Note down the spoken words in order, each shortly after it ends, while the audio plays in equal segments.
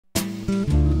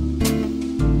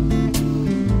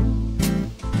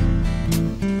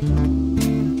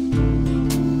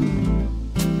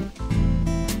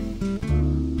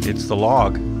The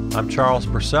Log. I'm Charles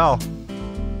Purcell,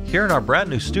 here in our brand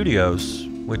new studios,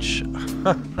 which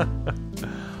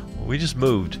we just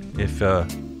moved, if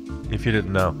you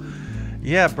didn't know.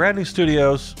 Yeah, brand new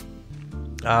studios.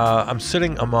 I'm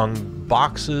sitting among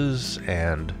boxes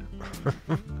and...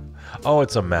 oh,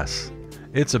 it's a mess.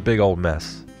 It's a big old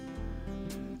mess.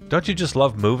 Don't you just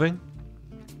love moving?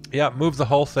 Yeah, moved the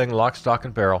whole thing, lock, stock,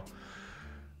 and barrel.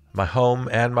 My home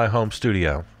and my home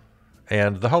studio.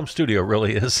 And the home studio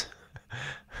really is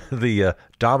the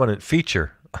dominant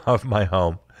feature of my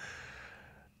home.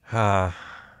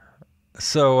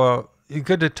 So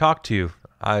good to talk to you.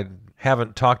 I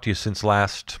haven't talked to you since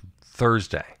last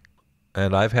Thursday.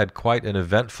 And I've had quite an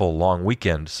eventful long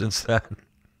weekend since then.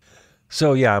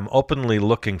 So yeah, I'm openly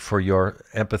looking for your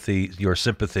empathy, your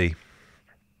sympathy.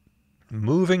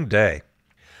 Moving day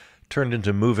turned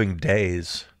into moving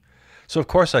days. So of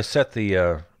course I set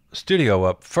the studio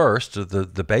up first,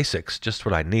 the basics, just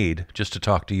what I need, just to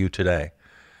talk to you today.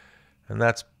 And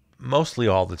that's mostly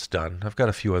all that's done. I've got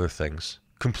a few other things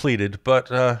completed,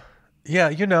 but yeah,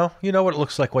 you know what it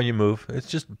looks like when you move. It's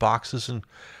just boxes and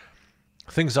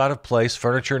things out of place,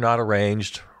 furniture not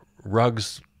arranged,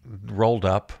 rugs rolled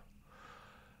up.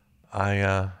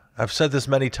 I've said this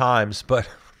many times, but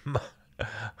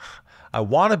I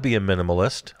want to be a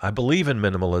minimalist. I believe in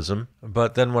minimalism,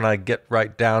 but then when I get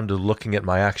right down to looking at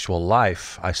my actual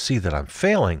life, I see that I'm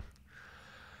failing.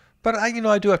 But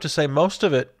I do have to say most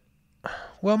of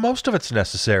it's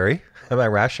necessary. Am I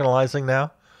rationalizing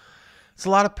now? It's a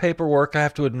lot of paperwork, I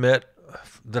have to admit,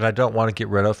 that I don't want to get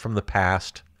rid of from the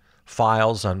past.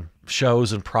 Files on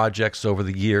shows and projects over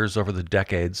the years, over the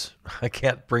decades. I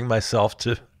can't bring myself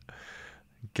to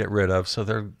get rid of. So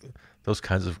they're those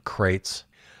kinds of crates.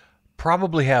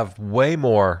 Probably have way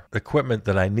more equipment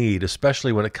than I need,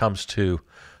 especially when it comes to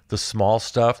the small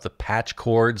stuff, the patch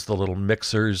cords, the little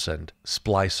mixers and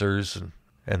splicers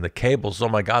and the cables. Oh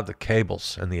my God, the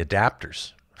cables and the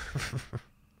adapters.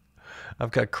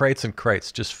 I've got crates and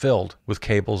crates just filled with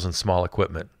cables and small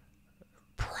equipment.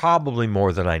 Probably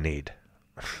more than I need,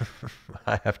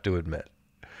 I have to admit.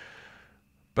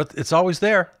 But it's always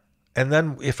there. And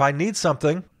then if I need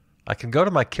something, I can go to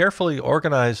my carefully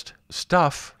organized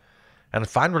stuff and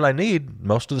find what I need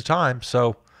most of the time.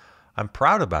 So I'm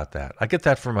proud about that. I get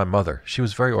that from my mother. She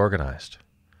was very organized.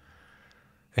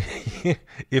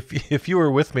 If you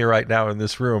were with me right now in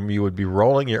this room, you would be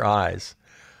rolling your eyes.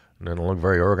 And it don't look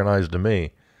very organized to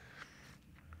me.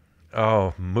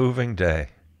 Oh, moving day.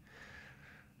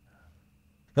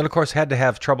 Then, of course, had to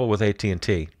have trouble with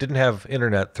AT&T. Didn't have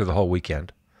internet through the whole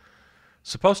weekend.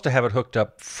 Supposed to have it hooked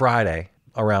up Friday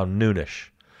around noonish.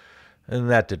 And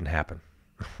that didn't happen.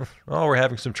 Oh, we're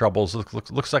having some troubles.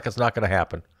 Looks like it's not going to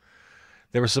happen.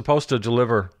 They were supposed to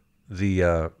deliver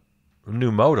the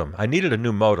new modem. I needed a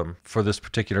new modem for this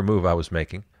particular move I was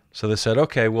making. So they said,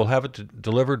 okay, we'll have it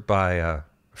delivered by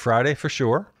Friday for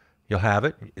sure. You'll have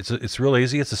it. It's real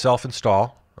easy. It's a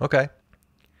self-install. Okay.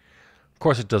 Of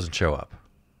course, it doesn't show up.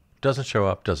 Doesn't show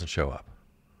up.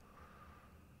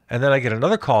 And then I get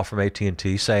another call from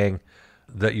AT&T saying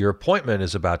that your appointment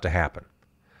is about to happen.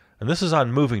 And this is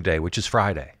on moving day, which is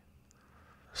Friday.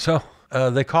 So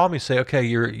they call me, say, okay,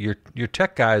 your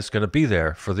tech guy is going to be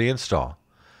there for the install.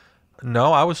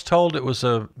 No, I was told it was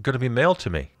going to be mailed to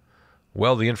me.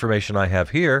 Well, the information I have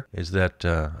here is that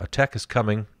a tech is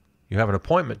coming. You have an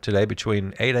appointment today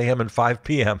between 8 a.m. and 5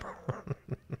 p.m.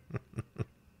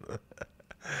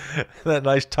 That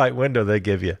nice tight window they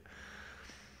give you.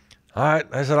 All right.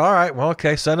 I said, all right, well,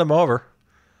 okay, send him over.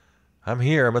 I'm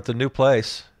here. I'm at the new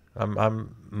place.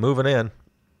 I'm moving in.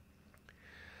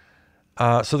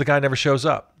 So the guy never shows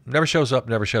up. Never shows up.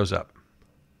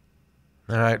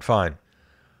 All right, fine.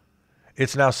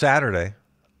 It's now Saturday.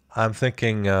 I'm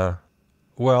thinking,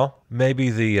 well, maybe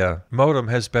the modem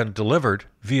has been delivered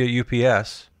via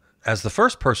UPS, as the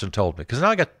first person told me. Because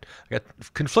now I got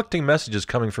conflicting messages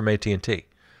coming from AT&T.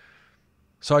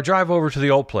 So I drive over to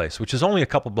the old place, which is only a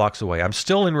couple blocks away. I'm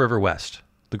still in River West,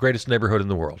 the greatest neighborhood in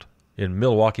the world, in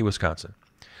Milwaukee, Wisconsin.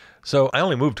 So I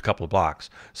only moved a couple of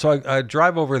blocks. So I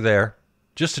drive over there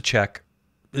just to check,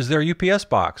 is there a UPS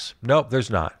box? Nope, there's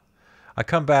not. I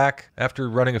come back after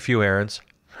running a few errands,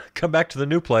 come back to the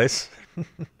new place.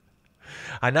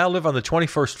 I now live on the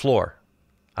 21st floor.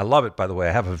 I love it, by the way.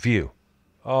 I have a view.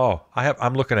 Oh,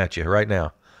 I'm looking at you right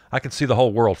now. I can see the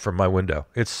whole world from my window.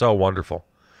 It's so wonderful.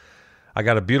 I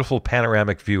got a beautiful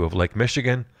panoramic view of Lake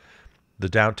Michigan, the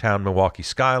downtown Milwaukee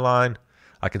skyline.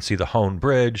 I can see the Hone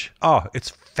Bridge. Oh,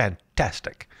 it's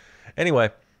fantastic.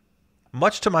 Anyway,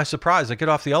 much to my surprise, I get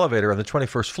off the elevator on the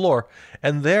 21st floor,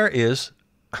 and there is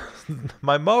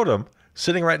my modem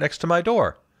sitting right next to my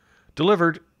door,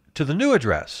 delivered to the new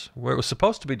address where it was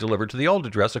supposed to be delivered to the old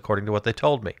address according to what they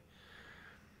told me.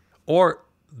 Or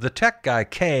the tech guy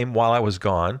came while I was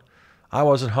gone. I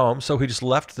wasn't home, so he just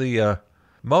left the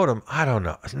modem. I don't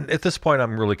know. At this point,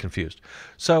 I'm really confused.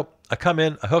 So I come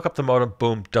in, I hook up the modem,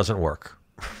 boom, doesn't work.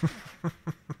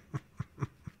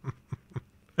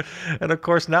 And of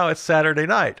course, now it's Saturday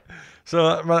night. So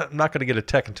I'm not going to get a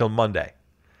tech until Monday.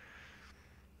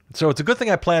 So it's a good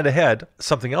thing I planned ahead.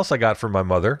 Something else I got from my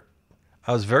mother.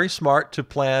 I was very smart to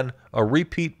plan a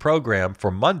repeat program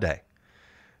for Monday,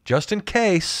 just in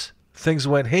case things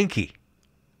went hinky.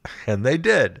 And they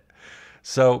did.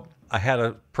 So I had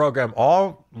a program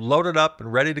all loaded up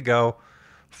and ready to go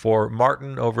for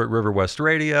Martin over at River West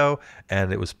Radio,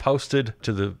 and it was posted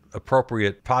to the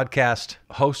appropriate podcast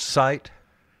host site.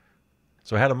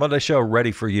 So I had a Monday show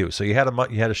ready for you. So you had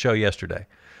a show yesterday,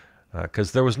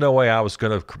 because there was no way I was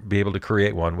going to be able to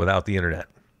create one without the internet.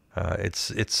 It's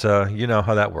you know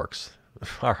how that works.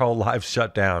 Our whole lives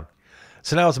shut down.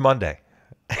 So now it's Monday.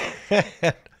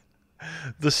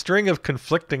 The string of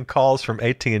conflicting calls from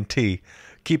AT&T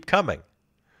keep coming.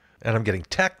 And I'm getting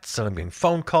texts and I'm getting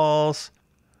phone calls.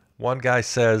 One guy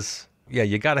says, yeah,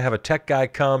 you got to have a tech guy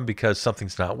come because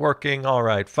something's not working. All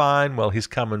right, fine. Well, he's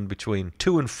coming between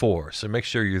 2 and 4, so make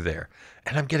sure you're there.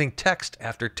 And I'm getting text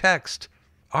after text.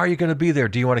 Are you going to be there?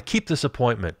 Do you want to keep this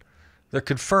appointment? They're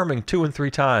confirming 2 and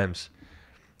 3 times.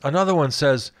 Another one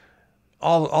says,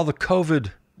 all the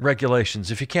COVID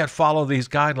regulations, if you can't follow these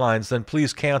guidelines, then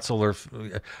please cancel or,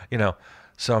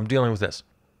 so I'm dealing with this.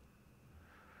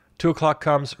 2 o'clock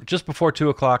comes, just before 2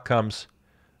 o'clock comes,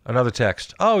 another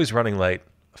text. Oh, he's running late.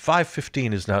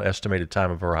 5:15 is now estimated time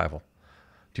of arrival.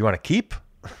 Do you want to keep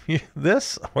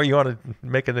this, or you want to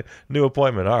make a new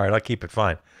appointment? All right, I'll keep it,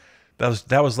 fine.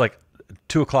 That was like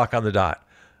 2 o'clock on the dot.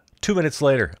 2 minutes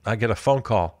later, I get a phone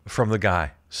call from the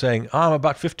guy saying, oh, I'm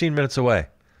about 15 minutes away.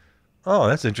 Oh,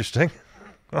 that's interesting.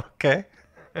 Okay.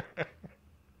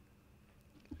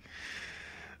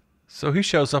 So he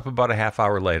shows up about a half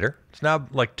hour later. It's now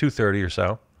like 2:30 or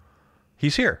so.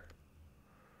 He's here.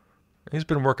 He's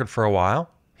been working for a while.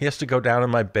 He has to go down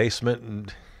in my basement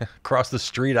and across the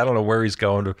street. I don't know where he's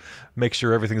going to make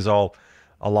sure everything's all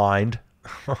aligned.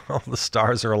 All the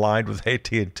stars are aligned with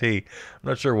AT&T. I'm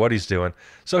not sure what he's doing.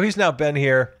 So he's now been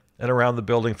here and around the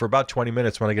building for about 20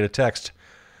 minutes when I get a text.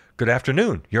 Good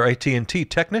afternoon. Your AT&T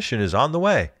technician is on the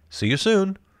way. See you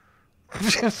soon.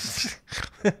 This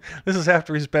is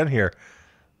after he's been here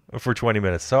for 20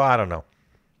 minutes. So I don't know.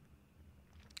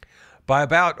 By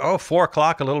about 4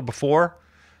 o'clock, a little before,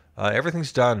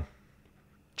 everything's done.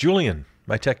 Julian,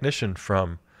 my technician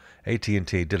from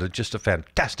AT&T, did just a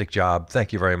fantastic job.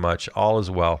 Thank you very much. All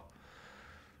is well.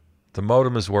 The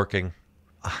modem is working.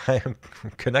 I am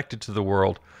connected to the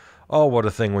world. Oh, what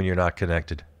a thing when you're not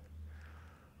connected.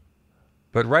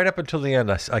 But right up until the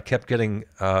end, I kept getting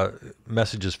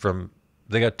messages from,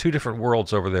 they got 2 different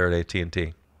worlds over there at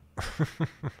AT&T.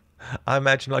 I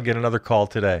imagine I'll get another call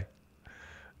today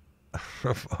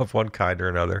of one kind or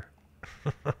another.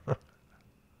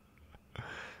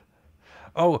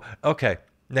 Oh, okay.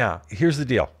 Now, here's the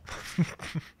deal.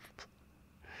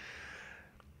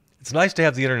 It's nice to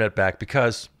have the internet back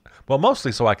because, well,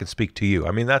 mostly so I can speak to you.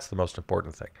 I mean, that's the most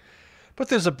important thing. But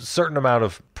there's a certain amount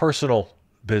of personal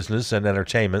business and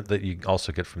entertainment that you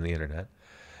also get from the internet,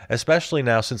 especially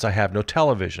now since I have no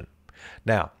television.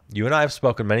 Now, you and I have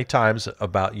spoken many times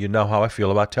about, you know how I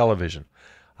feel about television.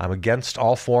 I'm against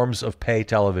all forms of pay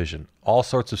television, all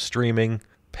sorts of streaming,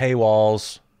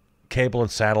 paywalls, cable and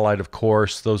satellite, of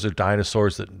course. Those are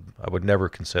dinosaurs that I would never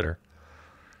consider.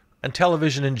 And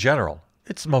television in general,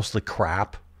 it's mostly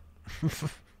crap.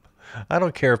 I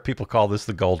don't care if people call this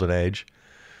the golden age.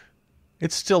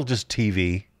 It's still just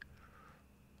TV.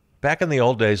 Back in the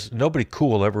old days, nobody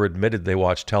cool ever admitted they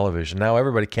watched television. Now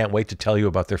everybody can't wait to tell you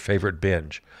about their favorite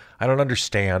binge. I don't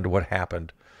understand what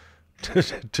happened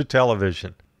to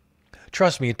television.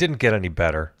 Trust me, it didn't get any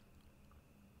better.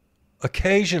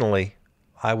 Occasionally,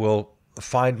 I will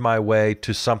find my way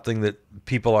to something that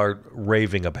people are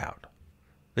raving about.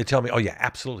 They tell me, oh, you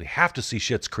absolutely have to see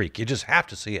Schitt's Creek. You just have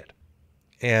to see it.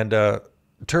 And it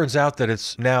turns out that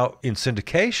it's now in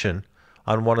syndication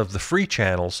on one of the free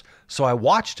channels, so I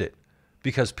watched it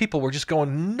because people were just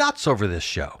going nuts over this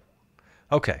show.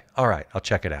 Okay, all right, I'll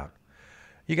check it out.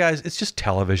 You guys, it's just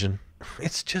television.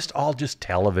 It's just all just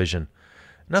television.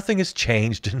 Nothing has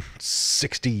changed in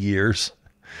 60 years.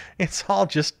 It's all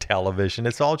just television.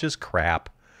 It's all just crap.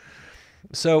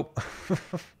 So,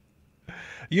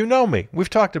 you know me. We've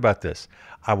talked about this.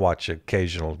 I watch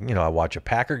occasional, I watch a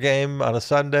Packer game on a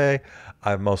Sunday.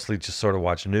 I mostly just sort of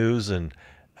watch news and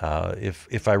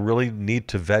If I really need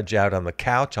to veg out on the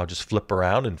couch, I'll just flip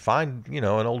around and find, an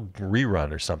old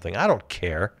rerun or something. I don't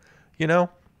care, you know.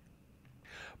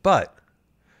 But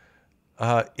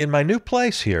in my new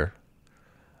place here,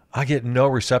 I get no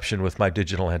reception with my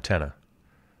digital antenna.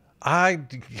 I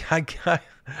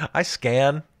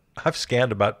scan. I've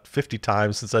scanned about 50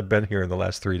 times since I've been here in the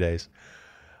last 3 days.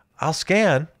 I'll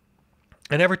scan,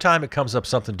 and every time it comes up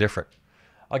something different.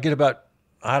 I'll get about,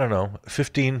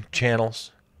 15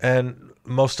 channels, and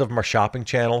most of them are shopping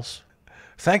channels.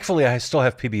 Thankfully, I still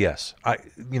have PBS.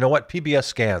 You know what? PBS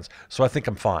scans, so I think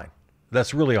I'm fine.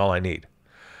 That's really all I need.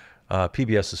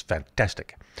 PBS is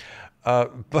fantastic.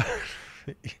 But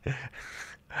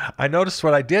I noticed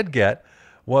what I did get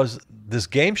was this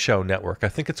game show network. I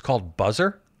think it's called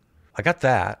Buzzer. I got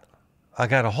that. I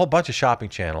got a whole bunch of shopping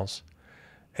channels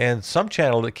and some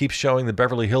channel that keeps showing the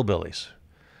Beverly Hillbillies.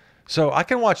 So I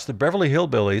can watch the Beverly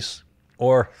Hillbillies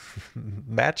or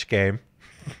Match Game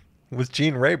with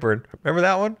Gene Rayburn. Remember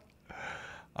that one?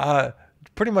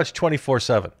 Pretty much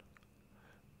 24/7.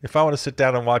 If I want to sit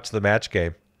down and watch the Match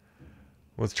Game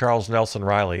with Charles Nelson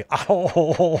Riley.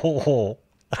 Oh.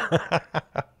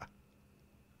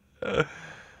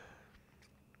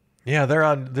 Yeah,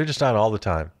 they're just on all the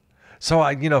time.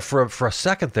 So for a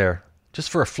second there, just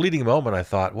for a fleeting moment, I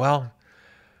thought, well,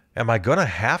 am I going to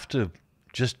have to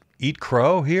just eat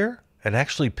crow here and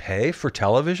actually pay for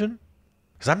television?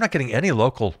 Because I'm not getting any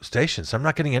local stations. I'm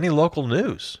not getting any local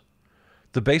news.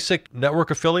 The basic network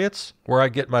affiliates where I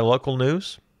get my local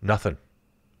news, nothing.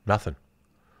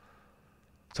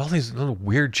 It's all these little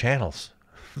weird channels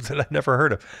that I've never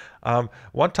heard of.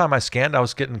 One time I scanned, I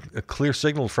was getting a clear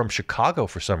signal from Chicago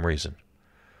for some reason.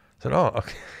 I said, oh,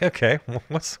 okay.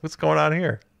 What's going on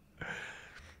here?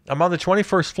 I'm on the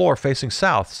 21st floor facing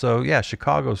south, so yeah,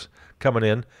 Chicago's coming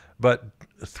in. But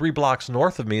 3 blocks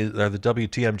north of me are the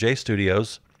WTMJ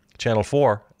studios, Channel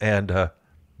 4, and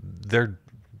they're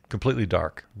completely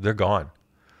dark. They're gone.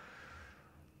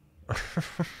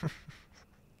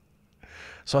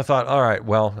 So I thought, all right,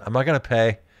 well, am I going to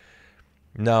pay?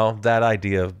 No, that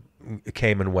idea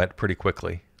came and went pretty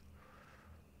quickly.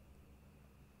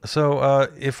 So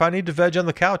if I need to veg on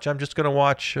the couch, I'm just going to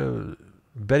watch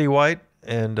Betty White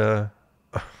and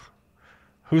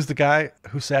who's the guy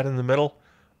who sat in the middle?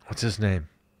 What's his name?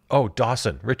 Oh,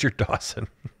 Dawson, Richard Dawson.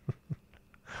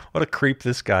 What a creep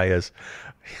this guy is.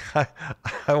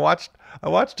 I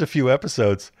watched a few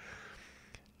episodes,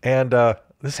 and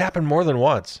this happened more than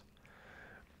once.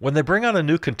 When they bring on a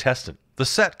new contestant, the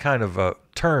set kind of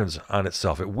turns on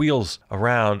itself. It wheels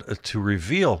around to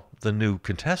reveal the new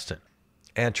contestant.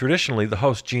 And traditionally, the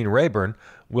host, Gene Rayburn,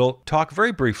 will talk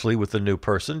very briefly with the new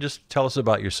person. Just tell us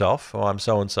about yourself. Oh, I'm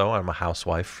so-and-so. I'm a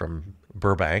housewife from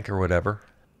Burbank or whatever.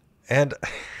 And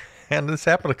this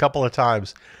happened a couple of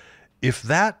times. If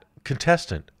that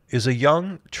contestant is a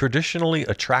young, traditionally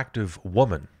attractive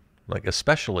woman, like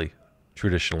especially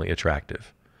traditionally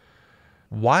attractive,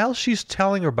 while she's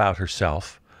telling about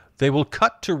herself, they will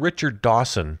cut to Richard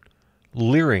Dawson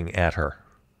leering at her.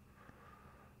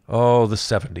 Oh, the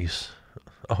 70s.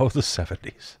 Oh, the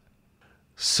 70s.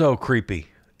 So creepy.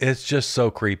 It's just so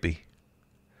creepy.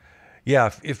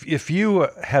 Yeah, if you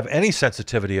have any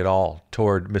sensitivity at all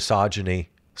toward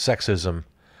misogyny, sexism,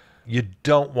 you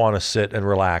don't want to sit and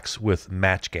relax with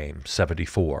Match Game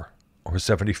 74 or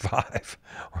 75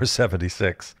 or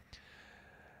 76.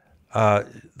 The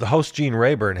host, Gene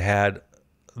Rayburn, had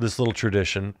this little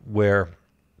tradition where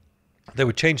they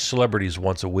would change celebrities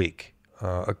once a week.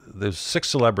 There's 6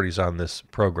 celebrities on this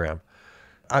program.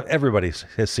 Everybody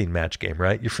has seen Match Game,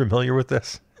 right? You're familiar with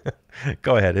this?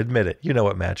 Go ahead, admit it. You know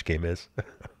what Match Game is.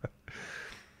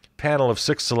 Panel of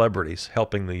 6 celebrities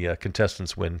helping the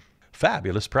contestants win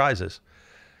fabulous prizes.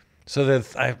 So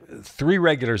there's 3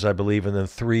 regulars, I believe, and then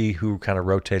 3 who kind of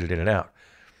rotated in and out.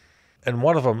 And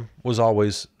one of them was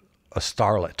always a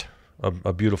starlet,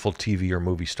 a beautiful TV or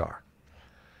movie star.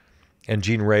 And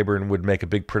Gene Rayburn would make a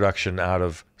big production out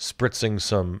of spritzing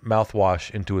some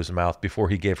mouthwash into his mouth before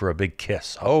he gave her a big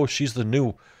kiss. Oh, she's the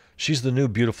new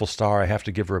beautiful star. I have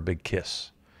to give her a big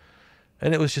kiss.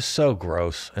 And it was just so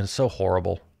gross and so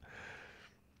horrible.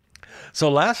 So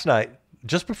last night,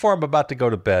 just before I'm about to go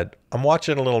to bed, I'm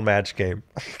watching a little Match Game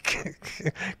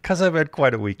because I've had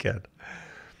quite a weekend.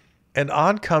 And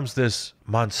on comes this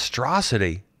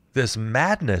monstrosity, this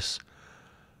madness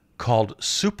called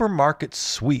Supermarket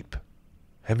Sweep.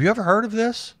 Have you ever heard of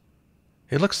this?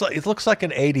 It looks like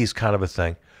an 80s kind of a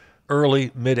thing.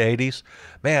 Early, mid-80s.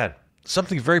 Man,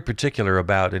 something very particular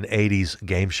about an 80s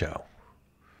game show.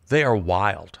 They are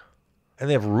wild. And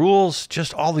they have rules,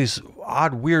 just all these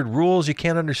odd, weird rules you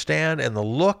can't understand. And the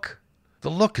look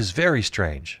is very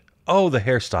strange. Oh, the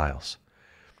hairstyles.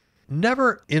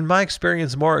 Never, in my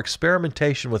experience, more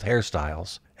experimentation with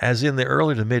hairstyles as in the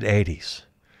early to mid-'80s.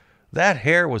 That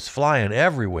hair was flying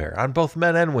everywhere on both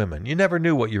men and women. You never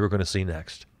knew what you were going to see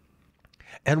next.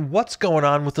 And what's going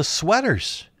on with the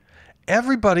sweaters?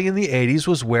 Everybody in the 80s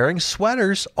was wearing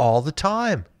sweaters all the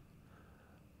time.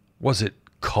 Was it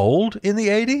cold in the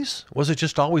 80s? Was it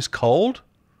just always cold?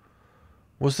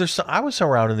 Was there some, I was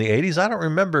around in the 80s. I don't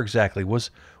remember exactly.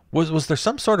 Was there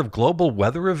some sort of global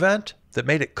weather event that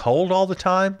made it cold all the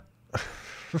time?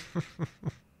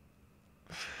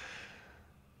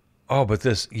 Oh, but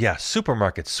this,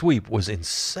 supermarket sweep was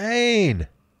insane.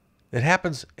 It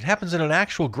happens in an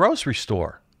actual grocery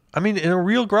store. I mean, in a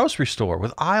real grocery store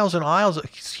with aisles and aisles.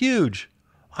 It's huge.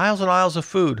 Aisles and aisles of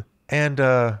food. And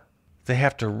they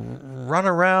have to run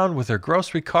around with their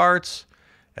grocery carts,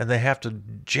 and they have to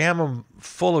jam them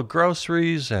full of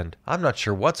groceries, and I'm not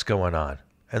sure what's going on.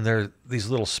 And there are these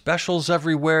little specials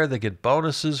everywhere. They get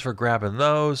bonuses for grabbing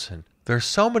those. And there's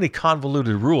so many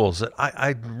convoluted rules that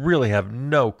I really have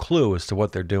no clue as to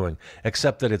what they're doing,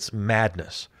 except that it's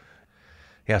madness.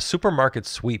 Yeah, supermarket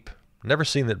sweep. Never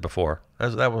seen it before.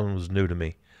 That one was new to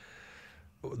me.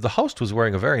 The host was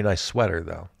wearing a very nice sweater,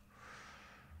 though.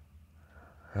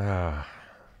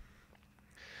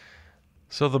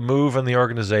 So the move and the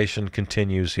organization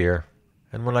continues here.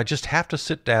 And when I just have to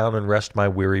sit down and rest my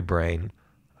weary brain,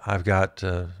 I've got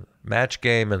Match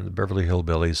Game and the Beverly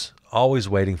Hillbillies always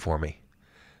waiting for me.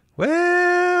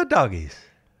 Well, doggies.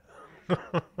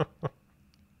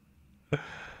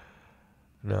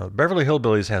 No, Beverly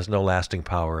Hillbillies has no lasting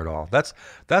power at all.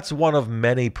 That's one of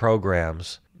many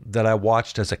programs that I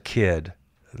watched as a kid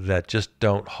that just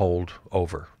don't hold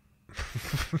over.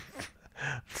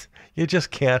 You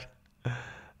just can't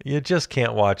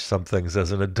watch some things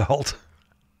as an adult.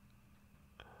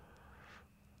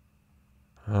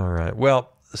 All right.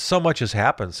 Well, so much has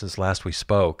happened since last we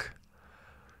spoke.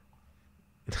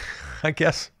 I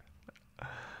guess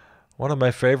one of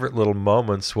my favorite little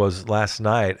moments was last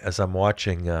night as I'm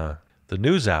watching the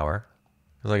NewsHour.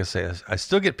 Like I say, I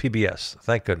still get PBS.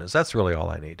 Thank goodness. That's really all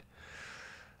I need.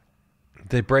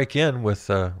 They break in with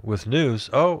news.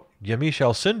 Oh, Yamiche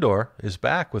Alcindor is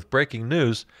back with breaking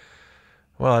news.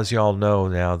 Well, as you all know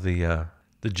now, the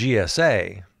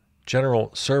GSA,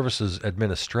 General Services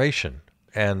Administration,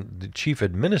 and the chief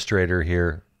administrator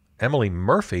here, Emily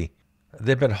Murphy,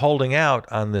 they've been holding out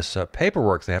on this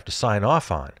paperwork they have to sign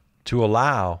off on to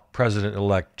allow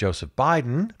President-elect Joseph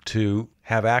Biden to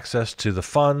have access to the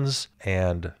funds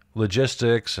and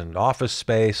logistics and office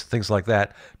space, things like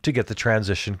that, to get the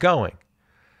transition going.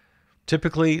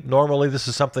 Typically, normally, this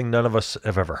is something none of us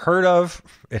have ever heard of.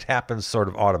 It happens sort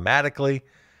of automatically.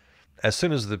 As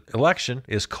soon as the election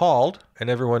is called and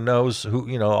everyone knows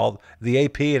who, all the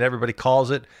AP and everybody calls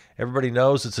it, everybody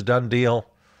knows it's a done deal,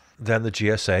 then the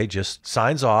GSA just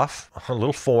signs off on a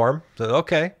little form that,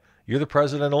 okay, you're the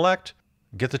president-elect,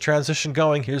 get the transition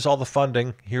going, here's all the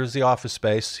funding, here's the office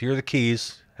space, here are the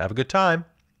keys, have a good time.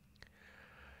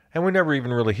 And we never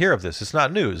even really hear of this. It's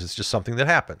not news, it's just something that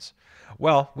happens.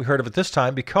 Well, we heard of it this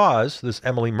time because this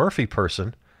Emily Murphy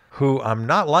person, who I'm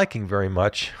not liking very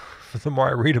much the more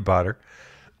I read about her,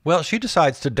 well, she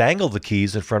decides to dangle the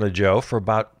keys in front of Joe for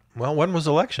about, when was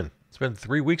the election? It's been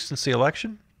 3 weeks since the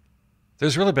election.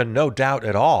 There's really been no doubt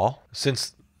at all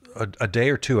since a day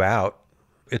or two out.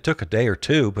 It took a day or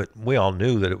two, but we all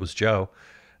knew that it was Joe.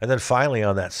 And then finally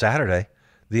on that Saturday,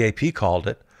 the AP called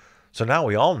it. So now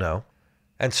we all know.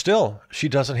 And still, she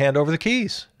doesn't hand over the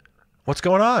keys. What's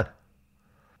going on?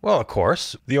 Well, of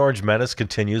course, the Orange Menace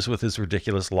continues with his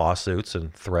ridiculous lawsuits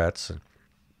and threats. And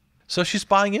so she's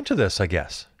buying into this, I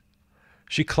guess.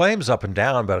 She claims up and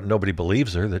down, but nobody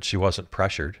believes her, that she wasn't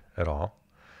pressured at all.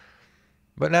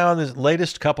 But now in the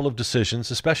latest couple of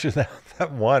decisions, especially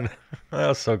that one, that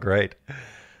was so great,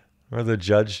 where the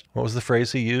judge, what was the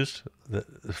phrase he used? The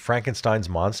Frankenstein's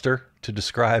monster, to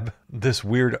describe this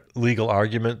weird legal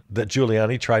argument that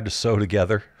Giuliani tried to sew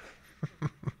together.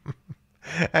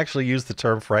 Actually used the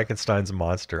term Frankenstein's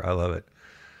monster. I love it.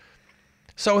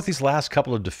 So with these last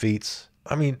couple of defeats,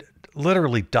 I mean,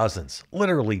 literally dozens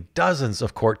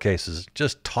of court cases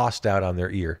just tossed out on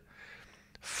their ear.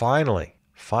 Finally,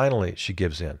 she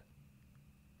gives in.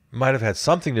 Might have had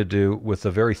something to do with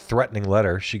the very threatening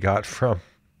letter she got from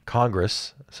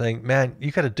Congress saying, man,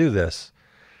 you got to do this.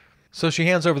 So she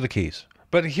hands over the keys.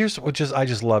 But here's what I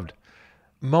just loved.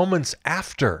 Moments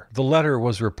after the letter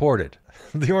was reported,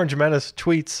 the Orange Menace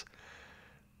tweets,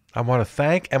 I want to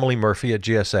thank Emily Murphy at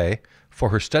GSA for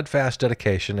her steadfast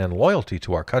dedication and loyalty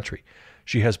to our country.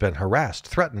 She has been harassed,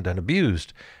 threatened, and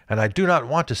abused, and I do not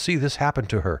want to see this happen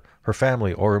to her, her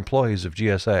family, or employees of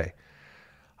GSA.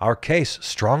 Our case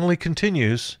strongly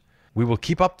continues. We will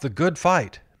keep up the good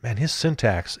fight. Man, his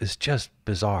syntax is just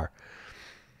bizarre.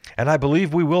 And I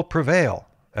believe we will prevail!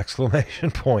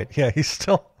 Exclamation point. Yeah, he's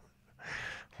still...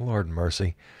 Lord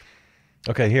mercy.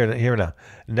 Okay, here now.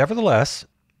 Nevertheless,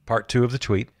 part 2 of the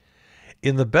tweet.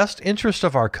 In the best interest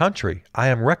of our country, I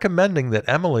am recommending that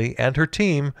Emily and her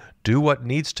team do what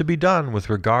needs to be done with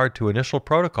regard to initial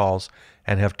protocols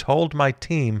and have told my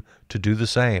team to do the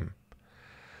same.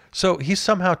 So he's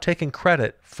somehow taking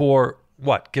credit for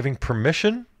what? Giving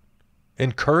permission?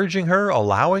 Encouraging her?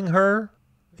 Allowing her?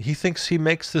 He thinks he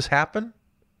makes this happen?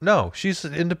 No, she's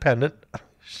independent.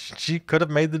 She could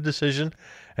have made the decision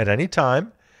at any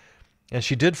time. And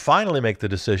she did finally make the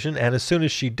decision, and as soon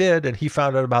as she did, and he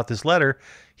found out about this letter,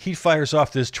 he fires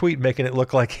off this tweet making it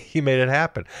look like he made it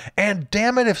happen. And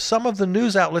damn it, if some of the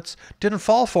news outlets didn't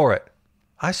fall for it.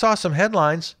 I saw some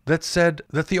headlines that said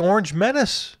that the Orange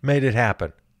Menace made it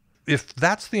happen. If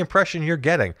that's the impression you're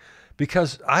getting,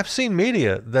 because I've seen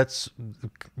media that's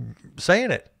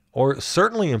saying it, or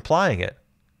certainly implying it.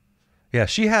 Yeah,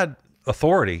 she had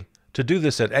authority to do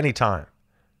this at any time.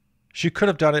 She could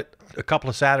have done it a couple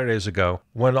of Saturdays ago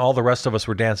when all the rest of us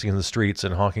were dancing in the streets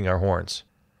and honking our horns.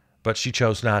 But she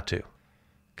chose not to.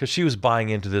 Because she was buying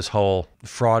into this whole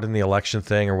fraud in the election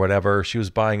thing or whatever. She was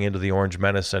buying into the Orange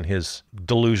Menace and his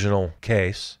delusional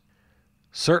case.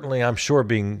 Certainly, I'm sure,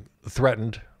 being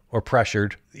threatened or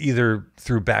pressured, either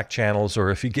through back channels or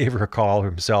if he gave her a call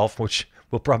himself, which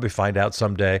we'll probably find out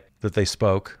someday that they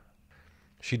spoke.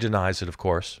 She denies it, of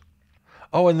course.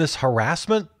 Oh, and this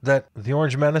harassment that the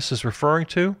Orange Menace is referring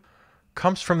to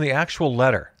comes from the actual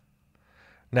letter.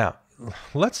 Now,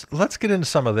 let's get into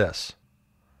some of this.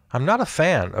 I'm not a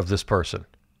fan of this person,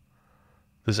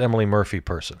 this Emily Murphy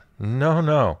person.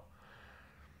 No.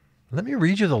 Let me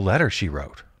read you the letter she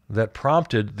wrote that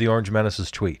prompted the Orange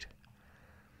Menace's tweet.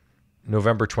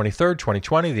 November 23rd,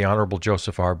 2020, the Honorable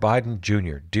Joseph R. Biden,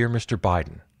 Jr. Dear Mr.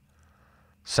 Biden,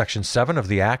 Section 7 of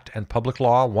the Act and Public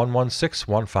Law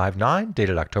 116159,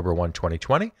 dated October 1,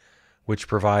 2020, which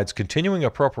provides continuing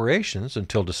appropriations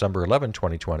until December 11,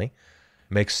 2020,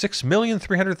 makes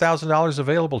 $6,300,000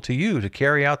 available to you to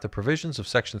carry out the provisions of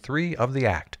Section 3 of the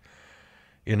Act.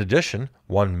 In addition,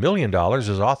 $1 million is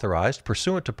authorized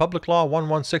pursuant to Public Law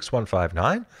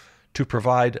 116159 to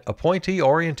provide appointee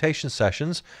orientation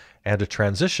sessions and a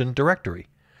transition directory.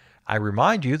 I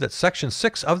remind you that Section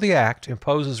 6 of the Act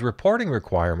imposes reporting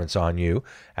requirements on you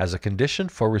as a condition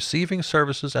for receiving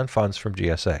services and funds from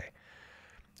GSA.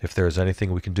 If there is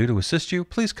anything we can do to assist you,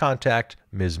 please contact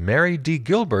Ms. Mary D.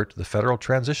 Gilbert, the Federal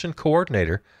Transition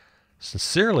Coordinator.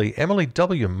 Sincerely, Emily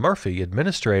W. Murphy,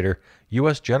 Administrator,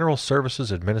 U.S. General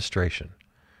Services Administration.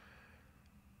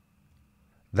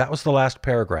 That was the last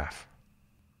paragraph.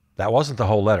 That wasn't the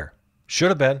whole letter. Should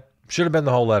have been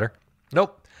the whole letter.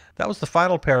 Nope. That was the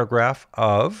final paragraph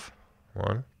of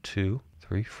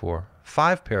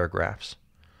 5 paragraphs,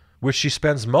 which she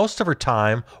spends most of her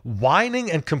time whining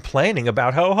and complaining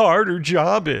about how hard her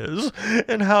job is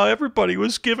and how everybody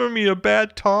was giving me a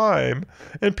bad time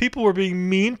and people were being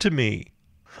mean to me.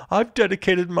 I've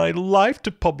dedicated my life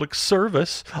to public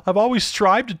service. I've always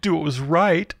strived to do what was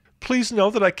right. Please know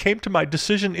that I came to my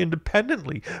decision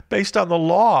independently, based on the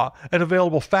law and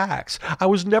available facts. I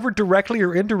was never directly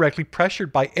or indirectly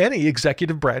pressured by any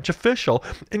executive branch official,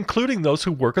 including those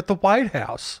who work at the White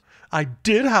House. I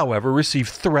did, however, receive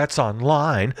threats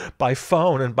online, by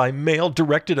phone, and by mail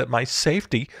directed at my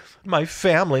safety, my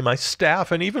family, my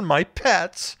staff, and even my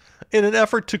pets, in an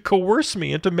effort to coerce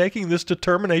me into making this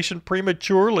determination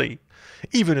prematurely.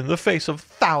 Even in the face of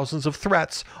thousands of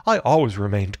threats, I always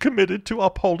remained committed to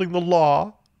upholding the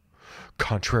law.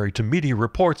 Contrary to media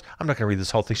reports, I'm not going to read this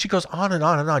whole thing. She goes on and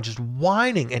on and on, just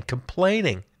whining and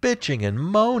complaining, bitching and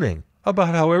moaning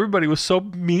about how everybody was so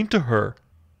mean to her.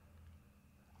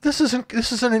 This is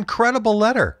an incredible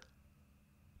letter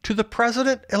to the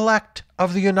President-elect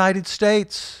of the United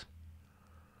States.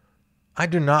 I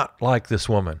do not like this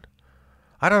woman.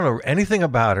 I don't know anything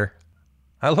about her.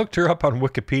 I looked her up on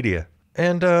Wikipedia.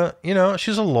 And,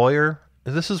 she's a lawyer.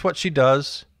 This is what she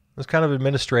does. This kind of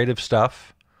administrative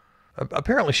stuff.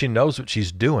 Apparently she knows what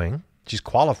she's doing. She's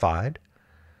qualified.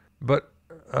 But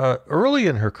early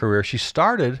in her career, she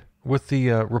started with the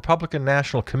Republican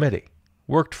National Committee.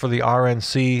 Worked for the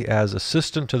RNC as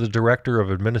assistant to the Director of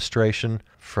Administration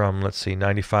from,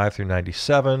 95 through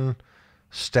 97.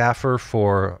 Staffer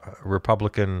for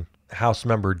Republican House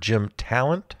member Jim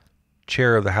Talent.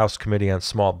 Chair of the House Committee on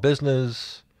Small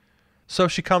Business. So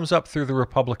she comes up through the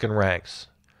Republican ranks,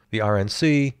 the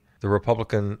RNC, the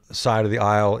Republican side of the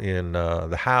aisle in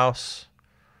the House,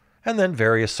 and then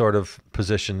various sort of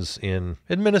positions in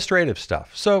administrative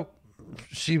stuff. So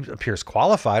she appears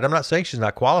qualified. I'm not saying she's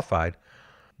not qualified,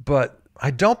 but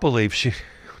I don't believe she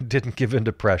didn't give in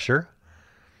to pressure.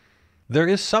 There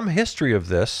is some history of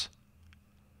this.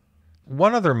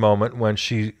 One other moment when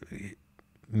she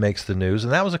makes the news,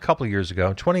 and that was a couple of years ago,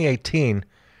 in 2018,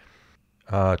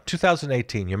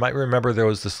 you might remember there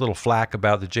was this little flack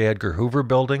about the J. Edgar Hoover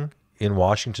building in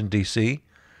Washington, D.C.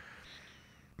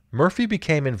 Murphy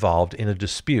became involved in a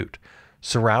dispute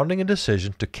surrounding a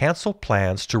decision to cancel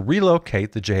plans to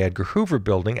relocate the J. Edgar Hoover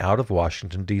building out of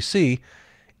Washington, D.C.,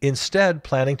 instead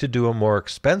planning to do a more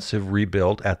expensive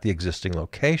rebuild at the existing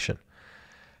location.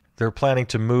 They're planning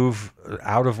to move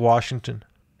out of Washington,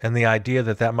 and the idea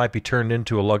that that might be turned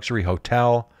into a luxury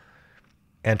hotel.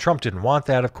 And Trump didn't want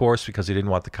that, of course, because he didn't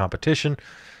want the competition.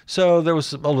 So there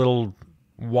was a little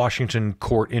Washington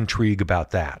court intrigue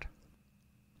about that.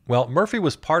 Well, Murphy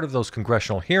was part of those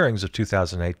congressional hearings of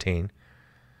 2018,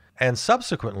 and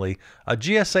subsequently, a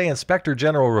GSA Inspector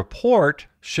General report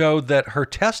showed that her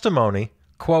testimony,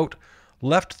 quote,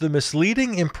 left the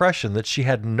misleading impression that she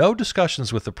had no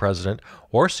discussions with the president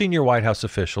or senior White House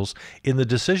officials in the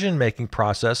decision-making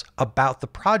process about the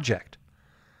project.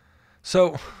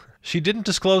 So she didn't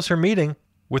disclose her meeting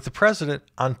with the president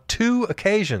on 2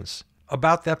 occasions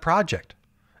about that project,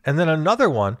 and then another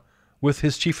one with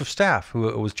his chief of staff, who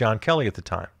was John Kelly at the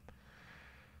time.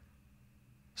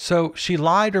 So she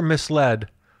lied or misled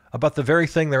about the very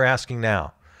thing they're asking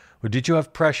now. Well, did you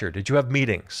have pressure? Did you have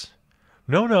meetings?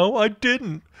 No, I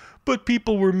didn't. But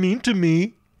people were mean to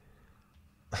me.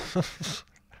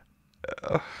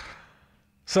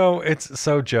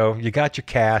 So Joe, you got your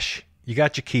cash, you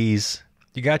got your keys,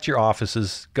 you got your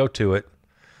offices, go to it.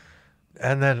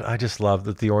 And then I just love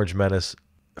that the Orange Menace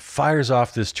fires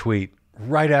off this tweet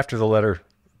right after the letter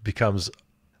becomes,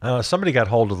 somebody got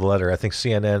hold of the letter. I think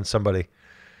CNN, somebody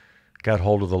got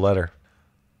hold of the letter.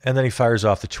 And then he fires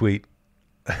off the tweet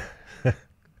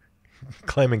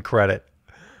claiming credit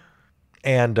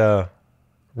and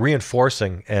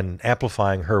reinforcing and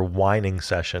amplifying her whining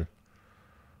session.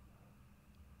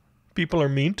 People are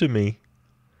mean to me.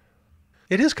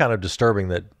 It is kind of disturbing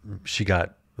that she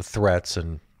got threats,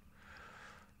 and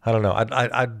I don't know.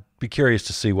 I'd be curious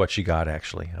to see what she got,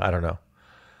 actually. I don't know.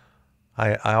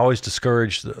 I always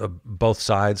discourage both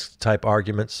sides type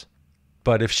arguments.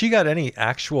 But if she got any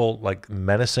actual like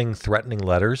menacing, threatening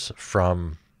letters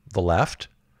from the left,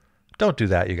 don't do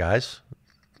that, you guys.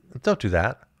 Don't do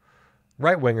that.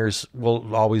 Right-wingers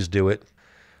will always do it,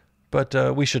 but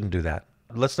we shouldn't do that.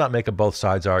 Let's not make a both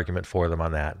sides argument for them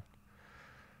on that.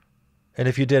 And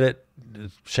if you did it,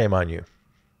 shame on you.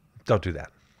 Don't do that.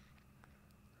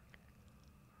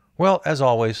 Well, as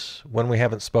always, when we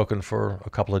haven't spoken for a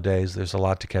couple of days, there's a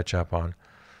lot to catch up on.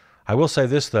 I will say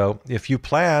this, though. If you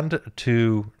planned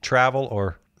to travel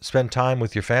or spend time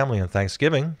with your family on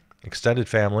Thanksgiving, extended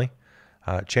family,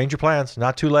 change your plans.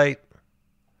 Not too late.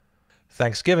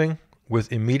 Thanksgiving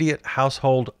with immediate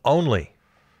household only.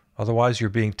 Otherwise, you're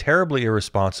being terribly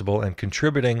irresponsible and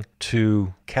contributing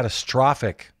to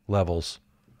catastrophic levels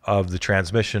of the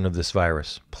transmission of this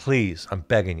virus. Please, I'm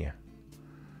begging you.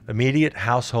 Immediate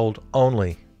household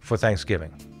only for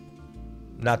Thanksgiving.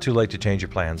 Not too late to change your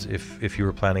plans if you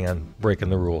were planning on breaking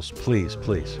the rules. Please,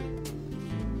 please.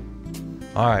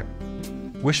 All right.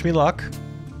 Wish me luck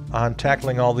on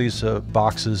tackling all these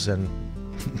boxes and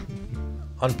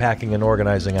unpacking and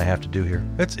organizing I have to do here.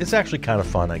 It's actually kind of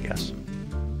fun, I guess.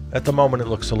 At the moment, it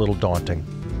looks a little daunting,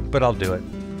 but I'll do it.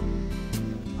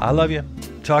 I love you.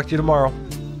 Talk to you tomorrow.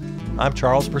 I'm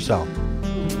Charles Purcell.